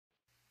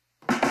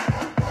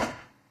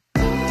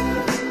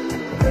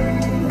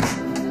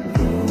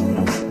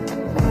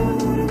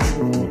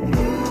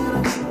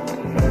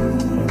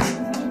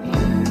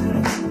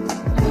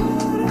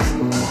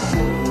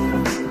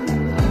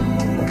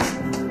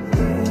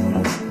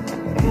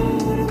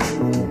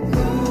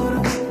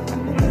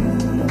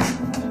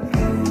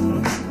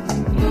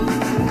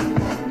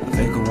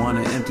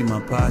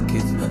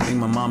pockets. I think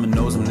my mama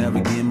knows I'm never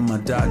getting my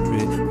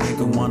doctorate. I think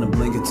I wanna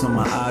blink until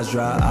my eyes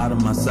dry out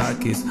of my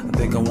sockets. I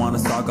think I wanna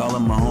stalk all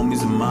of my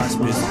homies in my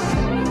pits.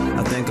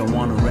 I think I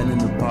wanna rent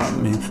an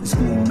apartment, a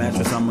school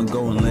mattress, I'ma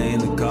go and lay in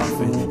the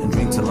coffin and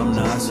drink till I'm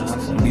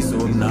nauseous, and be so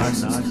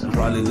obnoxious, and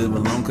probably live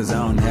alone cause I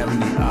don't have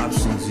any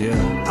options,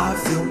 yeah. I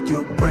feel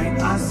your brain,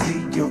 I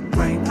see your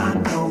brain, I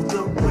know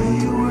the way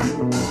you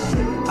work.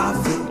 I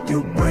feel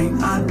your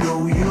brain, I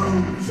know you.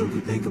 So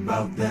you think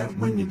about that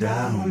when you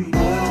die, homie. Boy,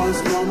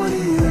 what's normal to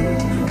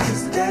you?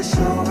 Cause that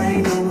sure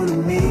ain't normal to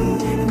me.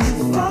 And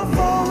if I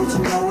fall, would you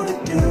know what to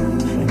do?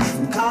 And if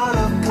I'm caught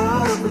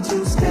up, would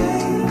you stay?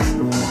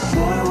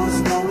 Boy, what's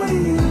normal to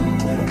you?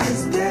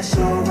 Cause that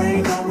sure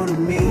ain't normal to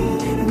me.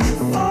 And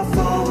if I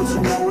fall, would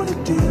you know what to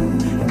do?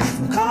 And if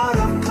I'm caught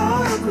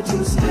up, would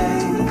you stay?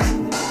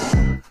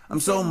 I'm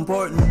so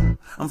important,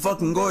 I'm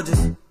fucking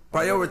gorgeous.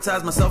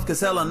 Prioritize myself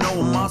cause hell I know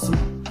I'm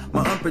awesome.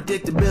 My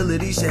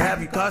unpredictability should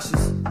have you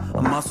cautious.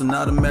 I'm also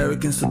not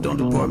American, so don't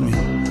deport me.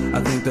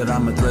 I think that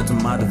I'm a threat to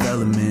my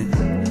development.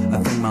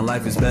 I think my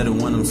life is better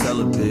when I'm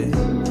celibate.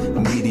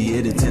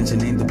 Immediate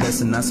attention ain't the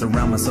best, and I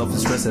surround myself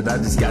with stress that I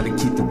just gotta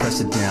keep the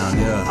pressure down,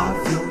 yeah.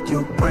 I feel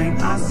your brain,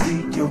 I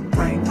see your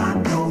brain, I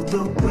know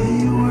the way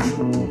you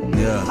work.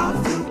 Yeah. I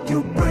feel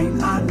your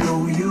brain, I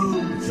know you.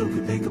 So you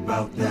can think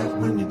about that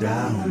when you die,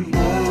 homie.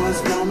 Boy,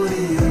 what's normal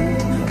to you?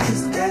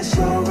 Cause that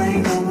sure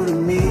ain't normal to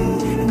me.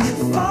 And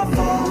if I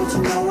fall, would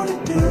you know what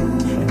to do?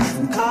 And if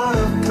I'm caught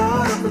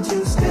up, would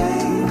you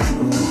stay?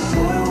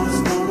 Boy, what's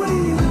normal to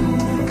you?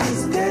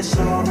 Cause that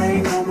sure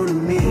ain't normal to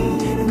me.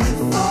 And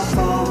if I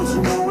fall, would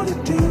you know what to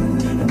do?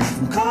 And if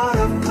I'm caught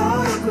up,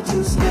 would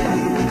you stay?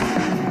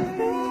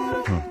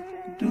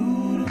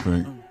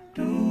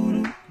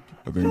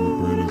 I think the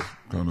brain is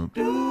kind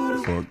of